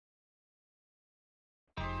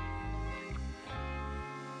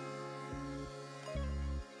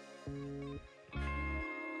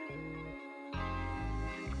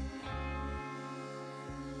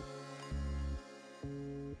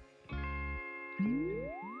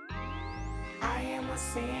a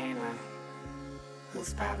sinner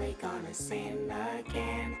who's probably gonna sin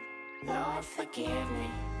again. Lord, forgive me.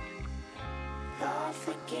 Lord,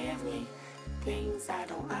 forgive me. Things I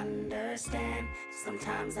don't understand.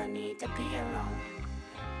 Sometimes I need to be alone.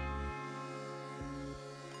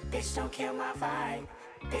 Bitch, don't kill my vibe.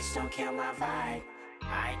 Bitch, don't kill my vibe.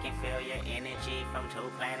 I can feel your energy from 2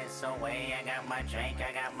 planets away. I got my drink,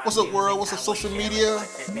 I got my What's up, music, world? What's I up, was social chilling, media? but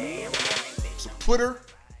today I'm feeling What's up, Twitter,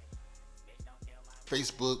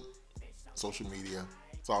 Facebook, social media.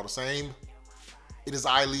 It's all the same. It is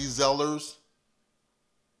I, Lee Zellers,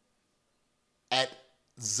 at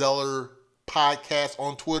Zeller Podcast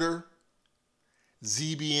on Twitter,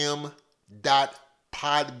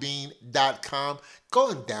 zbm.podbean.com. Go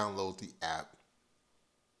and download the app.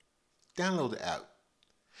 Download the app.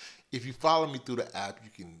 If you follow me through the app, you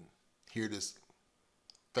can hear this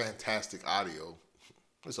fantastic audio.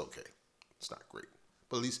 It's okay. It's not great.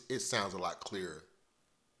 But at least it sounds a lot clearer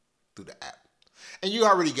through the app. And you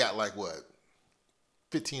already got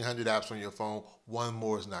 1,500 apps on your phone. One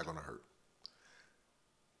more is not going to hurt.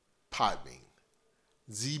 Podbean.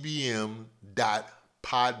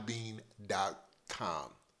 zbm.podbean.com.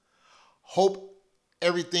 Hope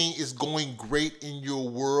everything is going great in your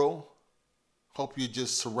world. Hope you're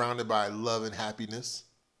just surrounded by love and happiness.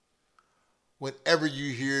 Whenever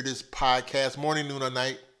you hear this podcast, morning, noon, or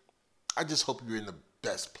night, I just hope you're in the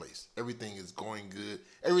best place. Everything is going good.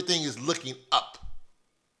 Everything is looking up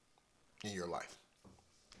in your life.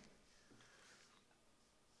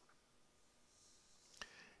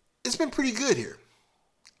 It's been pretty good here.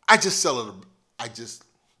 I just said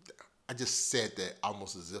that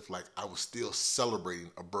almost as if I was still celebrating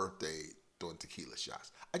a birthday doing tequila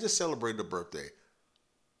shots. I just celebrated a birthday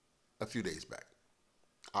a few days back,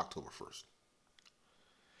 October 1st.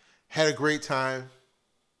 Had a great time.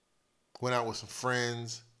 Went out with some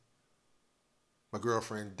friends. My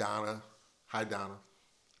girlfriend, Donna. Hi, Donna.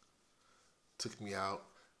 Took me out.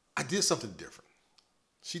 I did something different.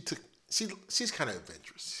 She's kind of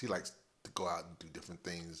adventurous. She likes to go out and do different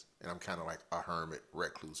things. And I'm kind of like a hermit,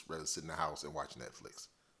 recluse, rather sit in the house and watch Netflix.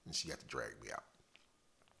 And she got to drag me out.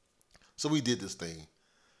 So we did this thing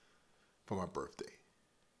for my birthday.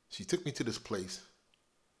 She took me to this place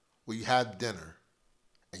where you have dinner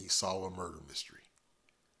and you solve a murder mystery.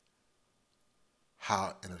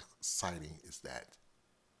 How exciting is that?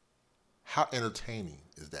 How entertaining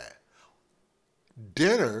is that?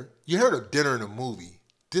 Dinner, you heard of dinner in a movie.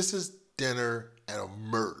 This is dinner and a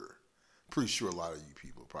murder. Pretty sure a lot of you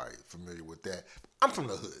people are probably familiar with that. I'm from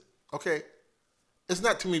the hood, okay? It's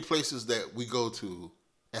not too many places that we go to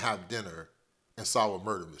and have dinner and solve a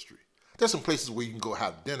murder mystery. There's some places where you can go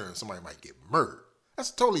have dinner and somebody might get murdered.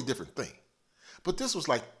 That's a totally different thing. But this was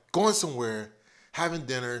like going somewhere, having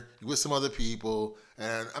dinner with some other people,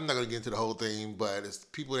 and I'm not going to get into the whole thing, but it's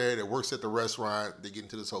people there that works at the restaurant. They get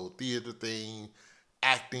into this whole theater thing,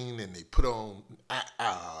 acting, and they put on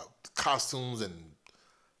costumes and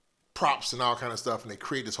props and all kind of stuff, and they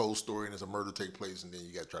create this whole story, and there's a murder take place, and then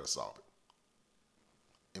you got to try to solve it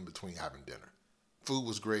in between having dinner. Food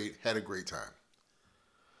was great, had a great time.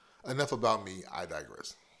 Enough about me, I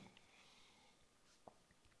digress.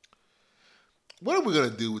 What are we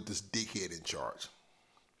going to do with this dickhead in charge?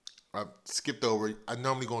 I skipped over. I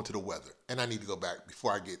normally go into the weather, and I need to go back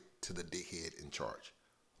before I get to the dickhead in charge.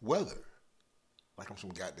 Weather. Like I'm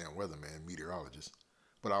some goddamn weatherman, meteorologist.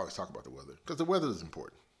 But I always talk about the weather because the weather is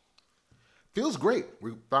important. Feels great.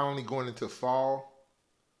 We're finally going into fall,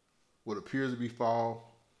 what appears to be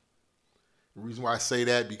fall. The reason why I say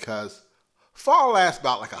that because fall lasts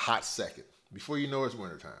about a hot second. Before you know it's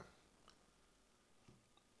wintertime.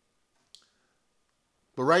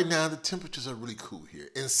 But right now, the temperatures are really cool here.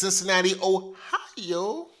 In Cincinnati,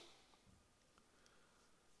 Ohio,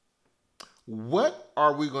 what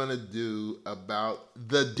are we going to do about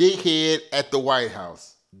the dickhead at the White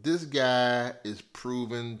House? This guy is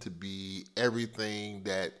proven to be everything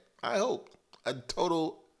that I hoped. A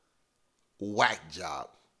total whack job.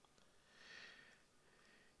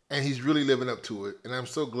 And he's really living up to it. And I'm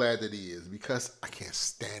so glad that he is because I can't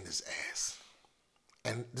stand his ass.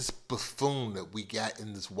 And this buffoon that we got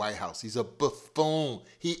in this White House, he's a buffoon.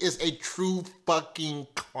 He is a true fucking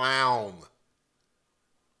clown.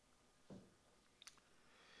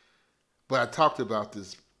 But I talked about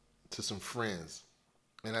this to some friends.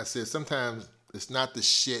 And I said, sometimes it's not the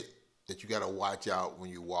shit that you got to watch out when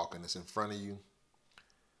you're walking that's in front of you.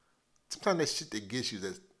 Sometimes that shit that gets you,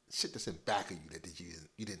 that shit that's in back of you that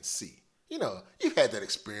you didn't see. You know, you've had that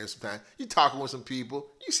experience sometimes. You're talking with some people.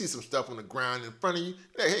 You see some stuff on the ground in front of you.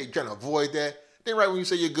 Hey, you're trying to avoid that. Then right when you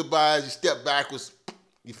say your goodbyes, you step backwards.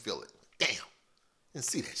 You feel it. Damn. And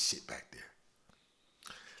see that shit back there.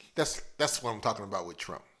 That's what I'm talking about with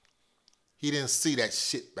Trump. He didn't see that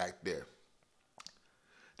shit back there.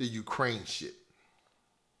 The Ukraine shit.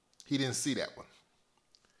 He didn't see that one.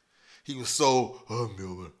 He was so,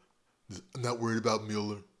 Mueller. I'm not worried about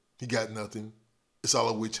Mueller. He got nothing. It's all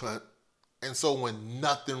a witch hunt. And so when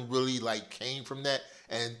nothing really came from that,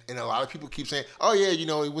 and a lot of people keep saying, oh yeah, he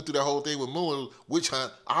went through that whole thing with Mueller, witch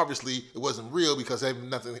hunt. Obviously, it wasn't real because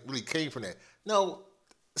nothing really came from that. No,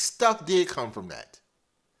 stuff did come from that.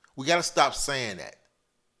 We got to stop saying that.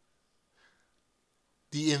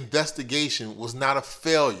 The investigation was not a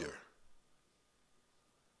failure.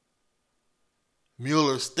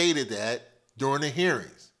 Mueller stated that during the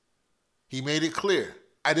hearings. He made it clear.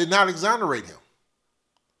 I did not exonerate him.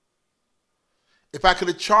 If I could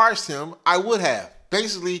have charged him, I would have.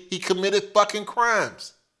 Basically, he committed fucking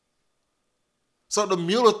crimes. So the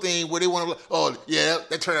Mueller thing where they want to, oh yeah,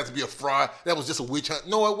 that turned out to be a fraud. That was just a witch hunt.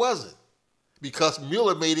 No, it wasn't. Because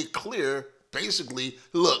Mueller made it clear, basically,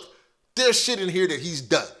 look, there's shit in here that he's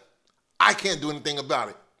done. I can't do anything about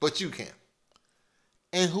it, but you can.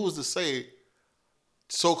 And who's to say,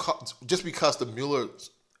 just because the Mueller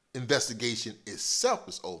investigation itself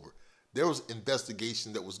is over, there was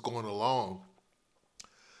investigation that was going along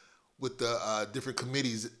with the different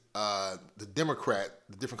committees, the different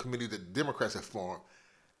committee that the Democrats have formed,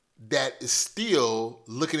 that is still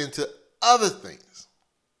looking into other things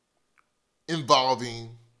involving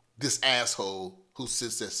this asshole who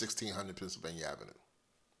sits at 1600 Pennsylvania Avenue.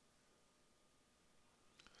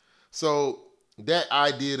 So that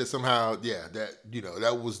idea that somehow,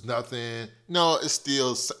 that was nothing. No, it's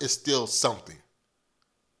still something.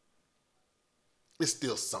 It's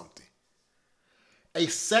still something. A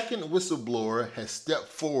second whistleblower has stepped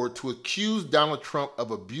forward to accuse Donald Trump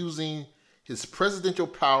of abusing his presidential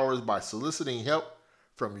powers by soliciting help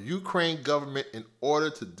from Ukraine government in order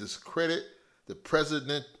to discredit the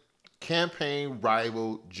president campaign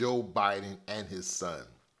rival Joe Biden and his son.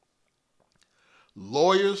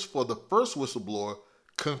 Lawyers for the first whistleblower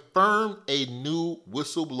confirmed a new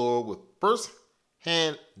whistleblower with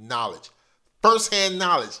first-hand knowledge. First-hand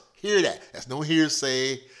knowledge. Hear that. That's no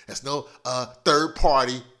hearsay. That's no third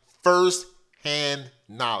party. First-hand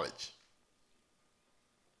knowledge.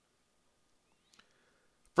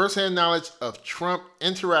 First-hand knowledge of Trump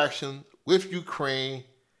interaction with Ukraine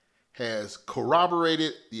has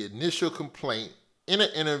corroborated the initial complaint in an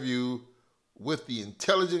interview with the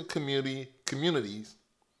intelligence community's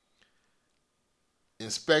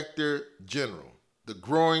Inspector General. The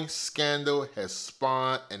growing scandal has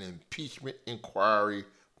spawned an impeachment inquiry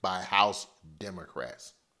by House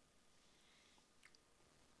Democrats.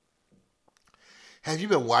 Have you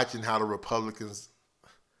been watching how the Republicans,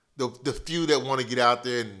 the few that want to get out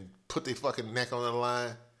there and put their fucking neck on the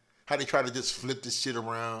line, how they try to just flip this shit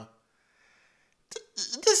around?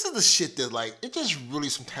 This is the shit that, it just really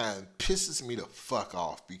sometimes pisses me the fuck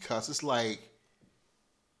off, because it's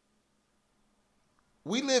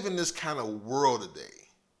we live in this kind of world today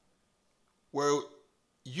where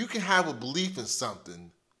you can have a belief in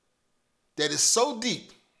something that is so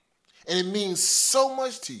deep and it means so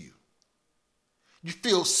much to you. You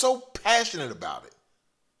feel so passionate about it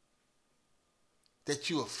that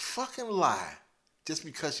you a fucking lie just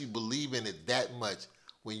because you believe in it that much,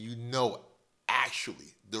 when you know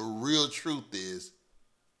actually the real truth is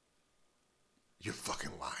you're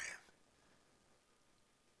fucking lying.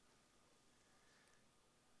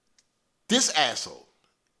 This asshole,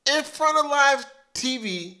 in front of live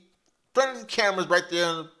TV, in front of the cameras right there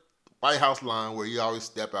on the White House line where you always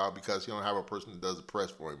step out because you don't have a person that does the press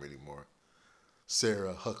for him anymore.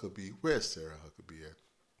 Sarah Huckabee. Where's Sarah Huckabee at?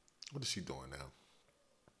 What is she doing now?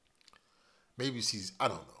 Maybe she's, I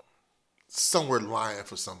don't know, somewhere lying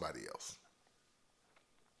for somebody else.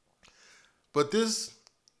 But this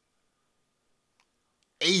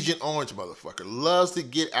Agent Orange motherfucker loves to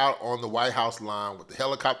get out on the White House line with the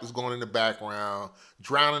helicopters going in the background,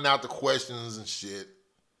 drowning out the questions and shit.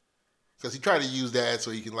 Because he tried to use that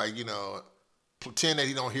so he can, pretend that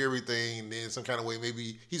he don't hear everything, and then some kind of way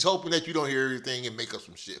maybe he's hoping that you don't hear everything and make up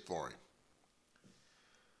some shit for him.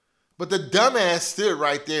 But the dumbass stood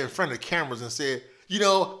right there in front of the cameras and said,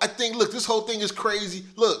 I think, look, this whole thing is crazy.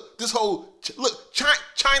 Look,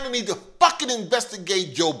 China needs to fucking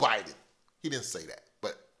investigate Joe Biden. He didn't say that,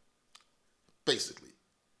 but basically,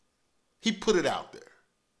 he put it out there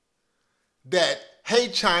that, hey,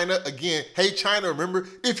 China, remember,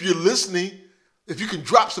 if you're listening, if you can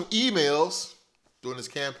drop some emails during this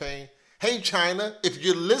campaign, hey, China, if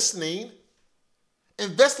you're listening,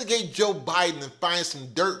 investigate Joe Biden and find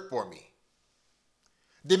some dirt for me.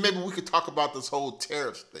 Then maybe we could talk about this whole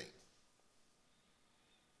tariffs thing.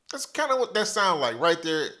 That's kind of what that sounds like right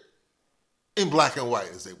there in black and white,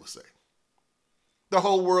 as they would say. The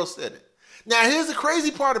whole world said it. Now, here's the crazy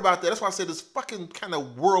part about that. That's why I said this fucking kind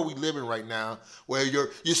of world we live in right now, where you're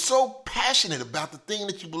so passionate about the thing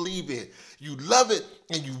that you believe in. You love it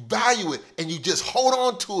and you value it and you just hold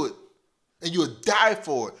on to it and you'll die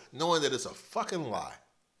for it, knowing that it's a fucking lie.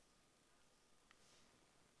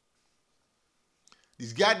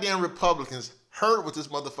 These goddamn Republicans heard what this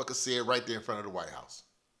motherfucker said right there in front of the White House.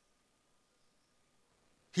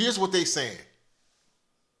 Here's what they saying.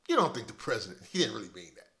 You don't think the president, he didn't really mean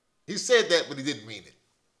that. He said that, but he didn't mean it.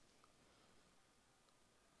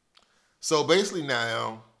 So basically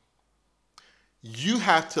now, you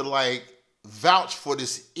have to like vouch for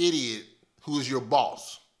this idiot who is your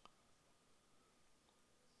boss,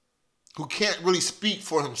 who can't really speak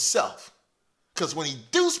for himself. Because when he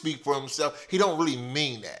do speak for himself, he don't really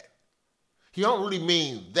mean that. He don't really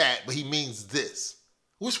mean that, but he means this.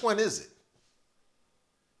 Which one is it?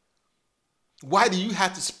 Why do you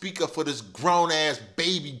have to speak up for this grown-ass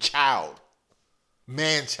baby child,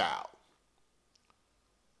 man-child?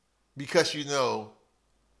 Because you know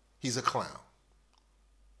he's a clown.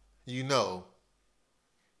 You know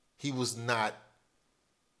he was not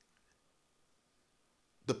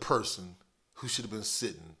the person who should have been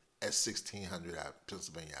sitting at 1600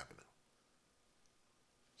 Pennsylvania Avenue.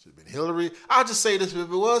 Should have been Hillary. I'll just say this, if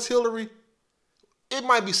it was Hillary, it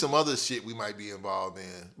might be some other shit we might be involved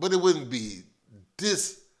in, but it wouldn't be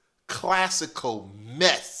this classical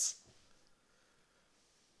mess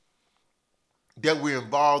that we're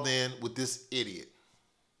involved in with this idiot.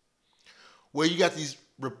 Where you got these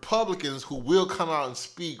Republicans who will come out and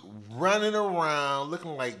speak, running around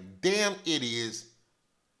looking like damn idiots,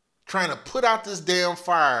 trying to put out this damn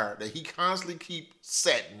fire that he constantly keep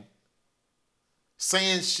setting,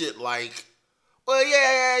 saying shit like, well,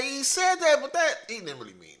 yeah, he said that, but that, he didn't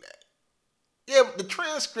really mean that. Yeah, but the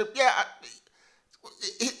transcript, yeah,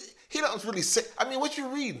 he don't really say, I mean, what you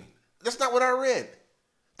reading? That's not what I read.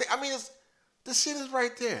 I mean, the shit is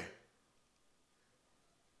right there.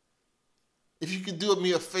 If you could do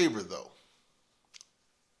me a favor, though,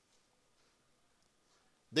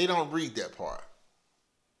 they don't read that part.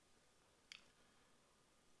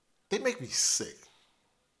 They make me sick.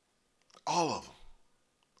 All of them.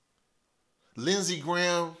 Lindsey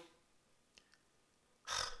Graham,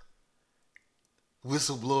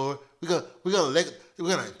 whistleblower. We're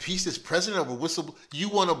gonna impeach this president of a whistleblower. You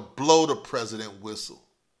want to blow the president whistle?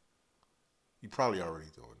 You probably already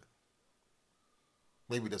doing it.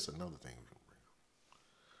 Maybe that's another thing we can bring up.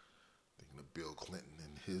 Thinking of Bill Clinton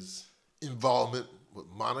and his involvement with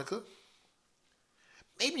Monica.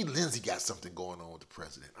 Maybe Lindsey got something going on with the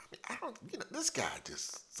president. I mean, I don't. You know, this guy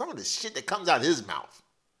just some of the shit that comes out of his mouth.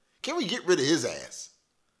 Can we get rid of his ass?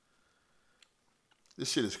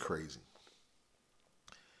 This shit is crazy.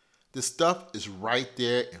 This stuff is right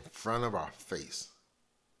there in front of our face.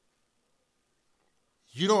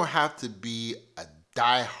 You don't have to be a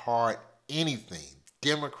diehard anything,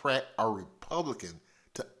 Democrat or Republican,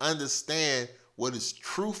 to understand what is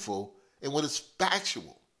truthful and what is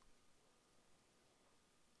factual.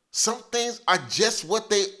 Some things are just what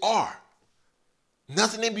they are.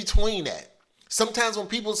 Nothing in between that. Sometimes when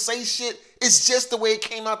people say shit, it's just the way it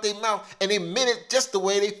came out their mouth, and they meant it just the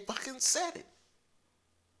way they fucking said it.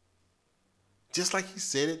 Just like he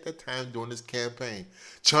said at that time during this campaign.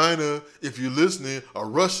 China, if you're listening, or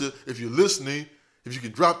Russia, if you're listening, if you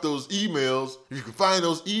can drop those emails, if you can find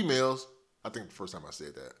those emails. I think the first time I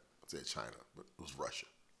said that, I said China, but it was Russia.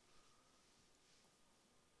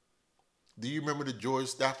 Do you remember the George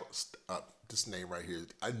Stafford? This name right here,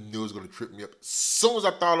 I knew it was going to trip me up. As soon as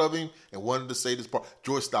I thought of him and wanted to say this part,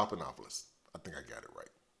 George Stephanopoulos. I think I got it right.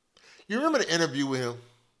 You remember the interview with him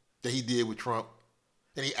that he did with Trump?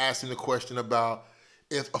 And he asked him the question about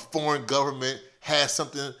if a foreign government has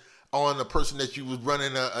something on the person that you was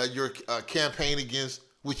running your campaign against,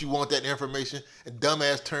 would you want that information? And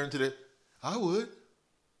dumbass turned to the, I would.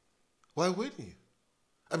 Why wouldn't you?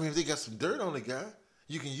 I mean, if they got some dirt on the guy,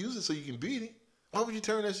 you can use it so you can beat him. Why would you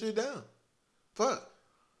turn that shit down? Fuck.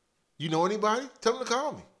 You know anybody? Tell them to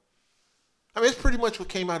call me. I mean, it's pretty much what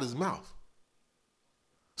came out of his mouth.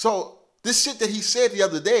 So, this shit that he said the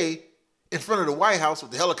other day in front of the White House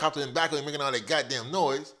with the helicopter in the back of him making all that goddamn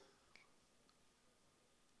noise.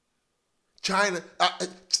 China,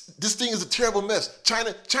 this thing is a terrible mess.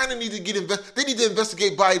 China needs to they need to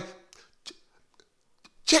investigate Biden.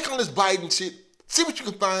 Check on this Biden shit. See what you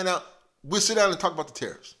can find out. We'll sit down and talk about the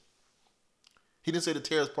tariffs. He didn't say the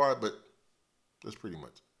tariffs part, but that's pretty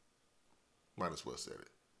much. Might as well said it.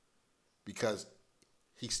 Because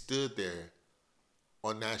he stood there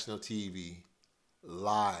on national TV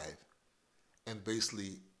live and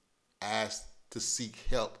basically asked to seek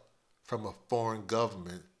help from a foreign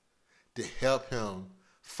government to help him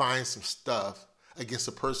find some stuff against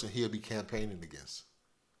a person he'll be campaigning against.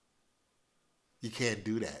 You can't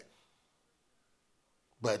do that.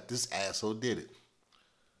 But this asshole did it.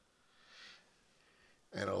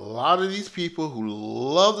 And a lot of these people who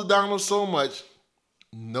love the Donald so much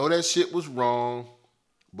know that shit was wrong,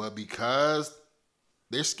 but because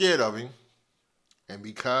they're scared of him and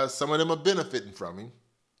because some of them are benefiting from him,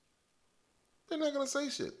 they're not going to say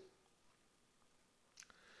shit.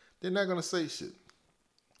 They're not going to say shit.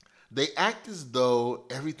 They act as though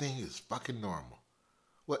everything is fucking normal.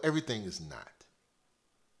 Well, everything is not.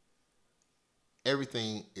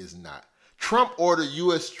 Everything is not. Trump ordered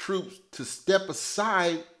U.S. troops to step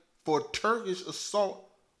aside for Turkish assault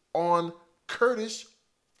on Kurdish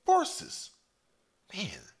forces. Man,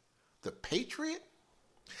 the Patriot?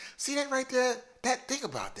 See that right there? Think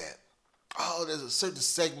about that. Oh, there's a certain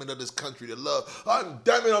segment of this country that love,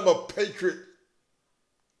 damn it, I'm a patriot.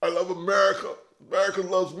 I love America. America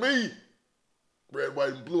loves me. Red,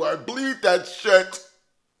 white, and blue. I bleed that shit.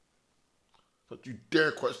 Don't you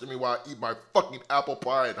dare question me while I eat my fucking apple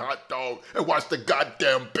pie and hot dog and watch the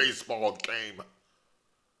goddamn baseball game.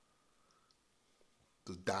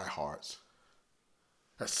 The diehards.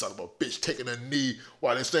 That son of a bitch taking a knee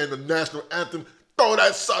while they're saying the national anthem. Throw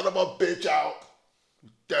that son of a bitch out.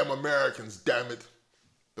 Damn Americans, damn it.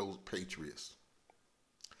 Those patriots.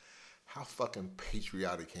 How fucking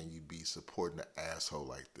patriotic can you be supporting an asshole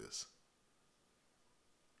like this?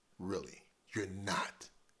 Really, you're not.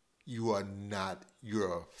 You are not.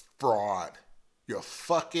 You're a fraud. You're a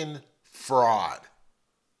fucking fraud.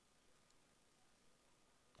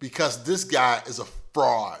 Because this guy is a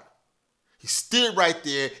fraud. He stood right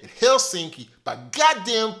there in Helsinki by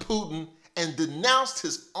goddamn Putin and denounced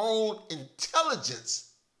his own intelligence.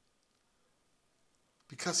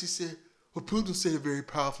 Because he said, well, Putin said it very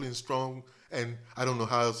powerfully and strong, and I don't know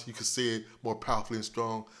how else you could say it more powerfully and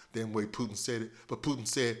strong than the way Putin said it. But Putin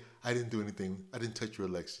said, I didn't do anything. I didn't touch your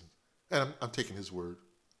election. And I'm taking his word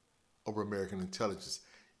over American intelligence.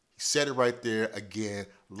 He said it right there again.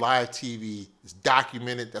 Live TV. It's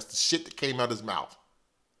documented. That's the shit that came out of his mouth.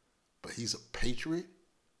 But he's a patriot,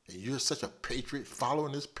 and you're such a patriot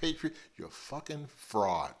following this patriot. You're a fucking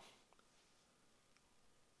fraud.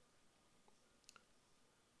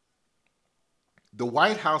 The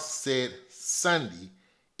White House said Sunday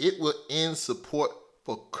it will end support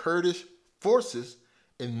for Kurdish forces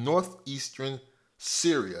in northeastern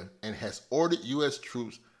Syria and has ordered U.S.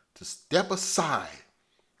 troops to step aside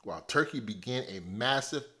while Turkey began a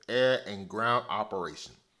massive air and ground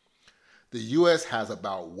operation. The U.S. has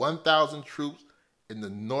about 1,000 troops in the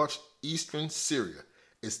northeastern Syria.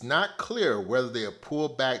 It's not clear whether they are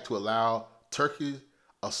pulled back to allow Turkey's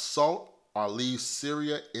assault or leave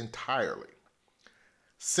Syria entirely.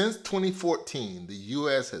 Since 2014, the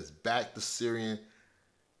U.S. has backed the Syrian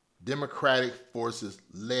Democratic Forces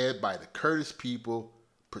led by the Kurdish People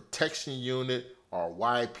Protection Unit, or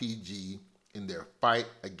YPG, in their fight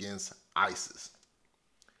against ISIS.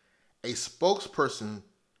 A spokesperson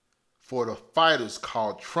for the fighters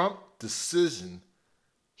called Trump's decision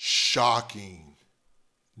shocking.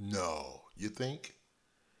 No, you think?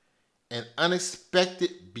 An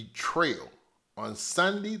unexpected betrayal. On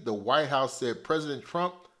Sunday, the White House said President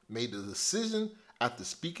Trump made the decision after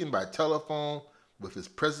speaking by telephone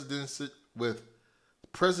with President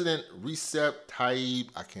Recep Tayyip.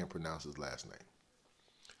 I can't pronounce his last name.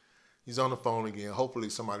 He's on the phone again. Hopefully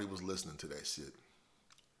somebody was listening to that shit.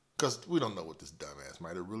 Because we don't know what this dumbass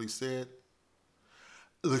might have really said.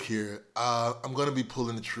 Look here, I'm going to be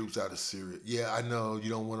pulling the troops out of Syria. Yeah, I know you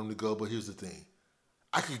don't want them to go, but here's the thing.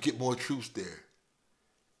 I could get more troops there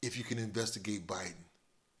if you can investigate Biden.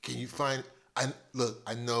 Can you find...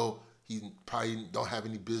 I know he probably don't have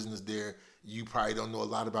any business there. You probably don't know a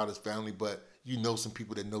lot about his family, but you know some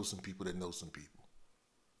people that know some people that know some people.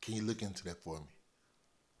 Can you look into that for me?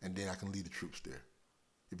 And then I can lead the troops there.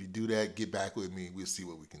 If you do that, get back with me. We'll see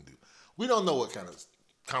what we can do. We don't know what kind of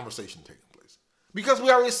conversation taking place. Because we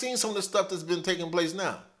already seen some of the stuff that's been taking place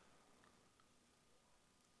now.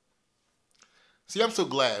 See, I'm so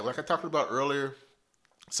glad. Like I talked about earlier,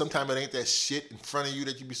 sometimes it ain't that shit in front of you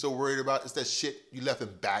that you be so worried about. It's that shit you left in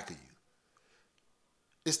back of you.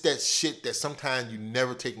 It's that shit that sometimes you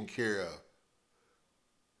never taken care of.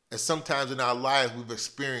 And sometimes in our lives, we've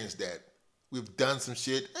experienced that. We've done some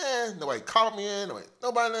shit. Nobody caught me in.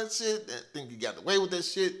 Nobody that shit. Think you got away with that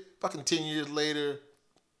shit. Fucking 10 years later,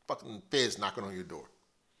 fucking feds knocking on your door.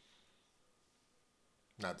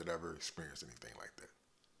 Not that I ever experienced anything like that.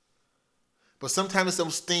 But sometimes it's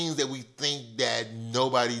those things that we think that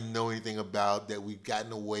nobody know anything about, that we've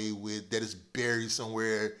gotten away with, that is buried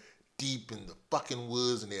somewhere deep in the fucking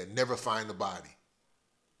woods and they'll never find the body.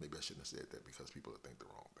 Maybe I shouldn't have said that because people will think the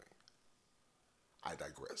wrong thing. I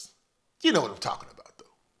digress. You know what I'm talking about, though.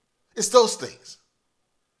 It's those things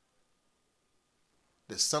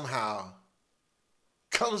that somehow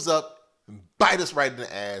comes up and bite us right in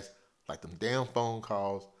the ass, like them damn phone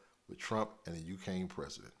calls with Trump and the Ukraine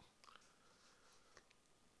president.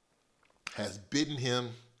 Has bitten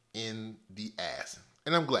him in the ass.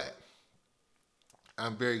 And I'm glad.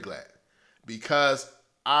 I'm very glad. Because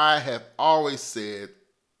I have always said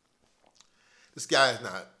this guy is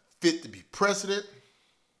not fit to be president.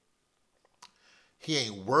 He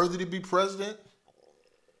ain't worthy to be president.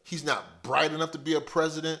 He's not bright enough to be a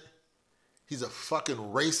president. He's a fucking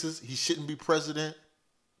racist. He shouldn't be president.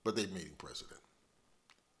 But they made him president.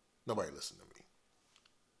 Nobody listened to me.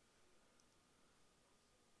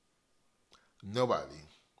 Nobody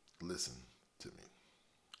listened to me.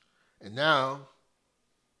 And now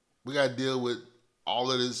we got to deal with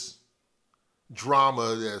all of this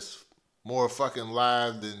drama that's more fucking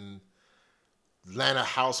live than Atlanta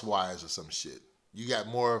Housewives or some shit. You got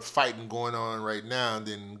more fighting going on right now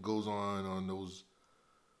than goes on those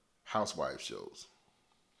housewife shows.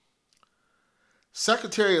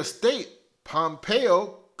 Secretary of State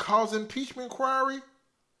Pompeo calls impeachment inquiry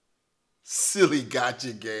silly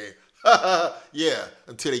gotcha game. Yeah,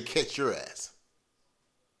 until they catch your ass.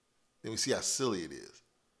 Then we see how silly it is.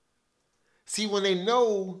 See, when they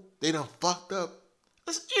know they done fucked up,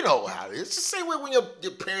 you know how it is. It's the same way when your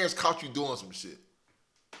parents caught you doing some shit.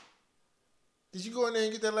 Did you go in there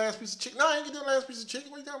and get that last piece of chicken? No, I ain't get that last piece of chicken.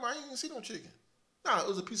 What you talking about? I ain't even see no chicken. No, it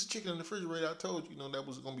was a piece of chicken in the refrigerator. I told you, that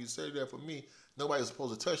was going to be set there for me. Nobody was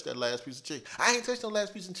supposed to touch that last piece of chicken. I ain't touched no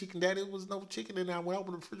last piece of chicken, Daddy. It was no chicken in there. I went out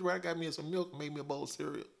with the refrigerator. I got me some milk and made me a bowl of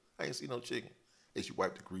cereal. I ain't see no chicken. As you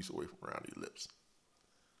wipe the grease away from around your lips.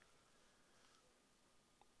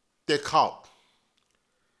 They're caught.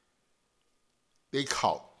 They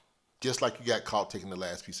caught. Just like you got caught taking the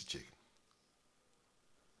last piece of chicken.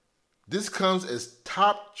 This comes as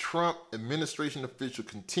top Trump administration officials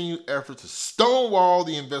continue efforts to stonewall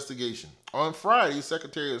the investigation. On Friday,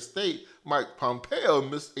 Secretary of State Mike Pompeo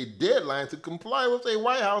missed a deadline to comply with a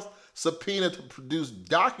White House subpoena to produce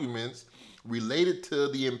documents related to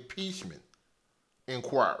the impeachment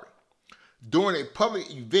inquiry. During a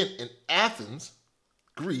public event in Athens,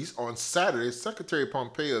 Greece, on Saturday, Secretary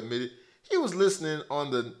Pompeo admitted he was listening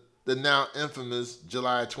on the now infamous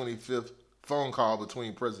July 25th phone call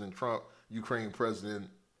between President Trump, Ukraine President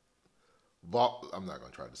I'm not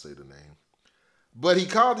going to try to say the name. But he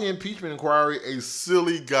called the impeachment inquiry a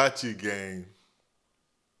silly gotcha game.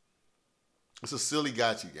 It's a silly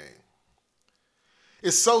gotcha game.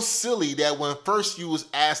 It's so silly that when first you was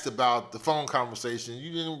asked about the phone conversation,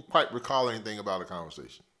 you didn't quite recall anything about the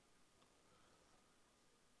conversation.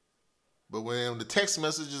 But when the text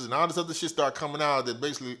messages and all this other shit start coming out that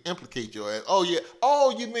basically implicate your ass, oh yeah,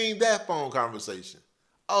 oh you mean that phone conversation?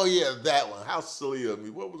 Oh yeah, that one. How silly of me.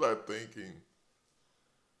 What was I thinking?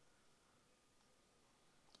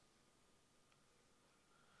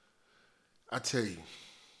 I tell you,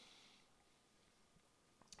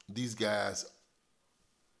 these guys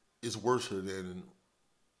is worse than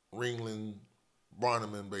Ringling,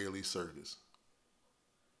 Barnum, and Bailey Circus.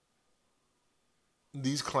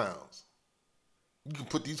 These clowns. You can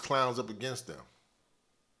put these clowns up against them.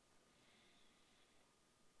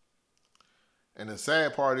 And the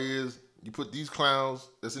sad part is, you put these clowns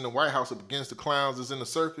that's in the White House up against the clowns that's in the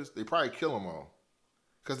circus, they probably kill them all.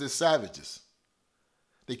 Because they're savages.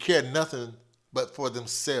 They care nothing but for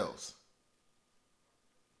themselves.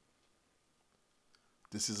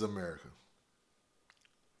 This is America.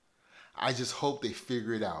 I just hope they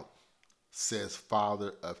figure it out, says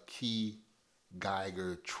father of Key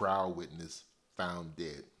Geiger trial witness found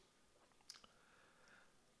dead.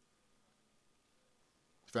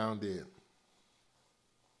 Found dead.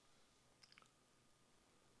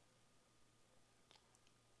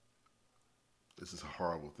 This is a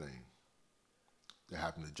horrible thing that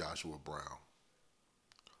happened to Joshua Brown.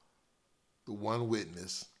 The one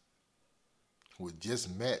witness who had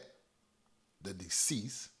just met the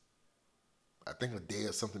deceased, I think a day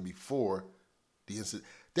or something before the incident.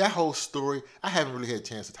 That whole story, I haven't really had a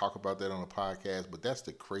chance to talk about that on a podcast, but that's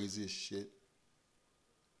the craziest shit.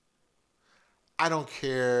 I don't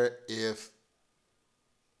care if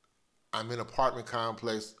I'm in an apartment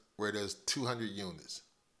complex where there's 200 units.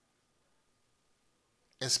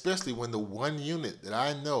 Especially when the one unit that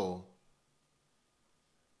I know,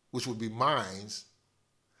 which would be mine,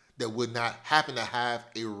 that would not happen to have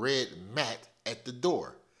a red mat at the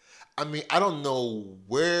door. I mean, I don't know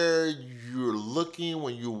where you're looking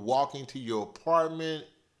when you're walking to your apartment.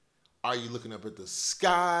 Are you looking up at the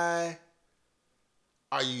sky?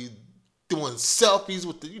 Are you doing selfies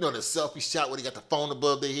with the selfie shot where they got the phone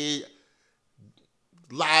above their head?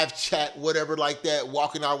 Live chat, whatever like that,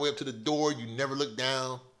 walking all the way up to the door, you never look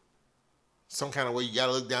down. Some kind of way you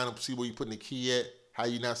gotta look down and see where you're putting the key at. How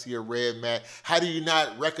do you not see a red mat? How do you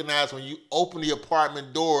not recognize when you open the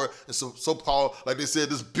apartment door and so-called, like they said,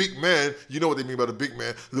 this big man, you know what they mean by the big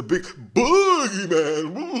man, the big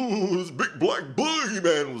boogeyman, this big black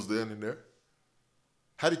boogeyman was there in there.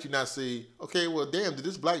 How did you not see, okay, well, damn, did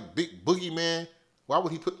this black big boogeyman, why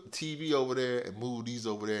would he put the TV over there and move these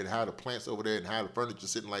over there and hide the plants over there and hide the furniture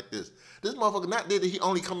sitting like this? This motherfucker not did he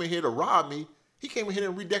only come in here to rob me. He came in here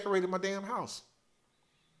and redecorated my damn house.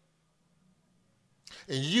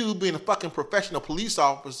 And you, being a fucking professional police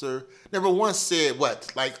officer, never once said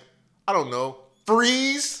what? Like, I don't know,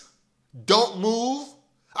 freeze, don't move,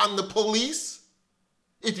 I'm the police.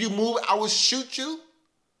 If you move, I will shoot you.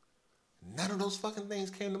 None of those fucking things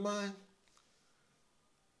came to mind.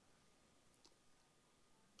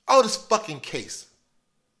 Oh, this fucking case.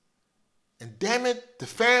 And damn it, the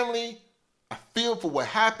family, I feel for what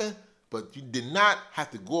happened, but you did not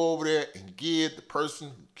have to go over there and give the person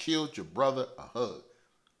who killed your brother a hug.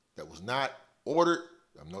 That was not ordered.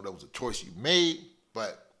 I know that was a choice you made,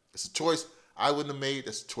 but it's a choice I wouldn't have made.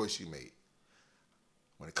 That's a choice you made.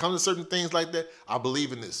 When it comes to certain things like that, I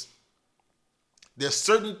believe in this. There's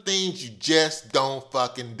certain things you just don't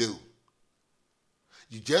fucking do.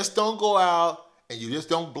 You just don't go out and you just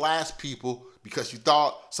don't blast people because you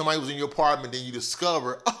thought somebody was in your apartment, then you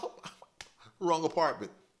discover, oh, wrong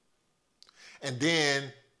apartment. And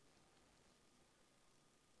then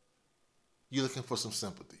you're looking for some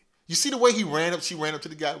sympathy. You see the way she ran up to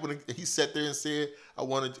the guy when he sat there and said,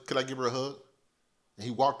 could I give her a hug? And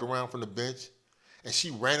he walked around from the bench and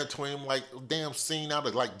she ran up to him like damn scene out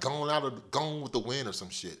of, like Gone with the Wind or some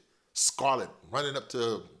shit. Scarlet running up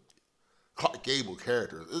to Clark Gable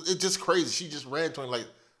character. It's just crazy. She just ran to him like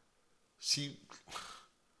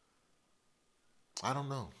I don't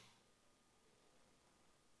know.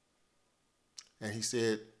 And he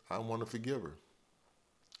said, I want to forgive her.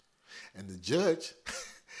 And the judge,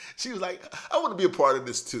 she was like, I want to be a part of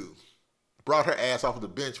this too. Brought her ass off of the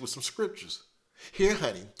bench with some scriptures. Here,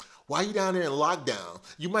 honey, while you down there in lockdown,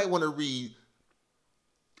 you might want to read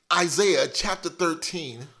Isaiah chapter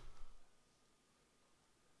 13.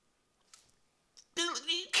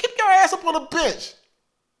 Keep your ass up on the bench.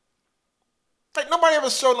 Like, nobody ever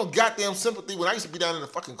showed no goddamn sympathy when I used to be down in the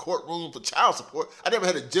fucking courtroom for child support. I never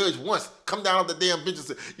had a judge once come down off the damn bench and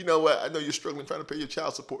say, you know what, I know you're struggling trying to pay your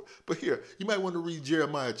child support, but here, you might want to read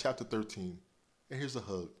Jeremiah chapter 13. And here's a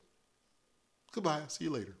hug. Goodbye, see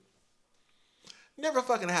you later. Never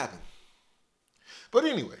fucking happened. But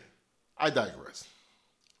anyway, I digress.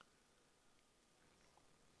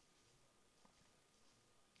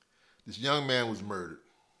 This young man was murdered.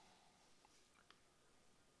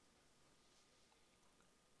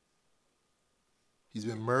 He's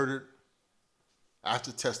been murdered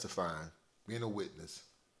after testifying, being a witness.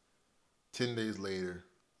 10 days later,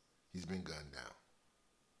 he's been gunned down.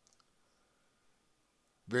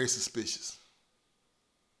 Very suspicious.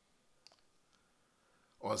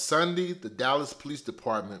 On Sunday, the Dallas Police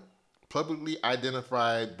Department publicly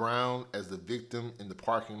identified Brown as the victim in the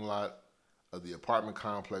parking lot of the apartment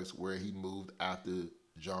complex where he moved after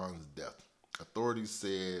John's death. Authorities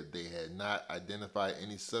said they had not identified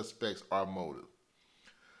any suspects or motive.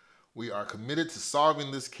 We are committed to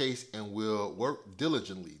solving this case and will work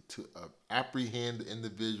diligently to apprehend the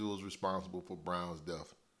individuals responsible for Brown's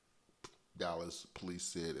death, Dallas police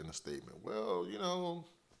said in a statement. Well, you know,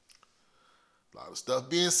 a lot of stuff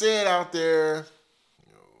being said out there.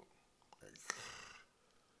 You know, like,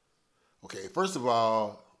 okay, first of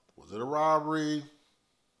all, was it a robbery?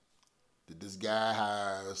 Did this guy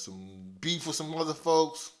have some beef with some other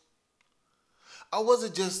folks? Or was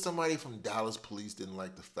it just somebody from Dallas police didn't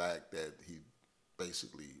like the fact that he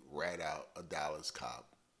basically rat out a Dallas cop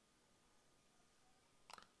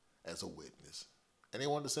as a witness? And they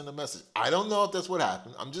wanted to send a message. I don't know if that's what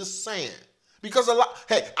happened. I'm just saying. Because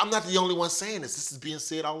I'm not the only one saying this. This is being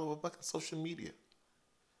said all over fucking social media.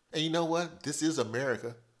 And you know what? This is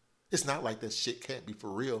America. It's not like that shit can't be for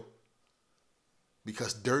real.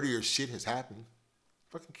 Because dirtier shit has happened.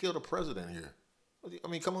 Fucking killed a president here. I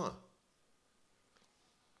mean, come on.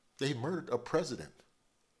 They murdered a president.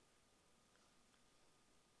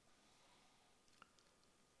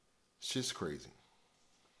 Shit's crazy.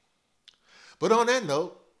 But on that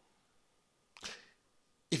note,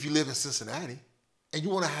 if you live in Cincinnati, and you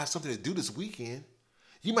want to have something to do this weekend,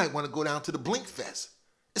 you might want to go down to the Blink Fest.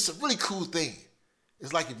 It's a really cool thing.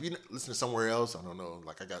 It's like if you listen to somewhere else, I don't know,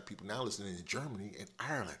 like I got people now listening in Germany and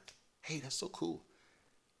Ireland. Hey, that's so cool.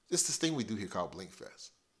 It's this thing we do here called Blink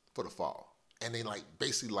Fest for the fall. And they like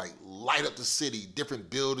basically like light up the city, different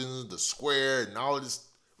buildings, the square, and all of this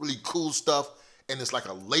really cool stuff. And it's like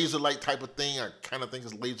a laser light type of thing. I kind of think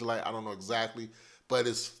it's laser light. I don't know exactly. But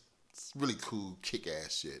it's really cool,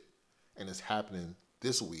 kick-ass shit. And it's happening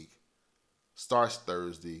this week. Starts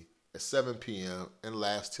Thursday at 7 p.m. and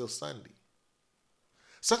lasts till Sunday.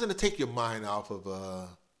 Something to take your mind off of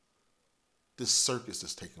this circus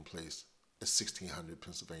that's taking place at 1600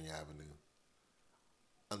 Pennsylvania Avenue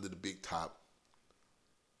under the big top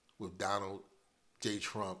with Donald J.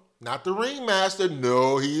 Trump. Not the ringmaster.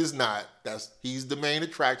 No, he is not. He's the main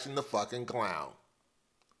attraction, the fucking clown.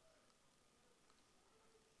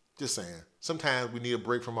 Just saying. Sometimes we need a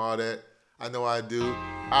break from all that. I know I do.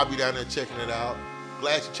 I'll be down there checking it out.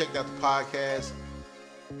 Glad you checked out the podcast.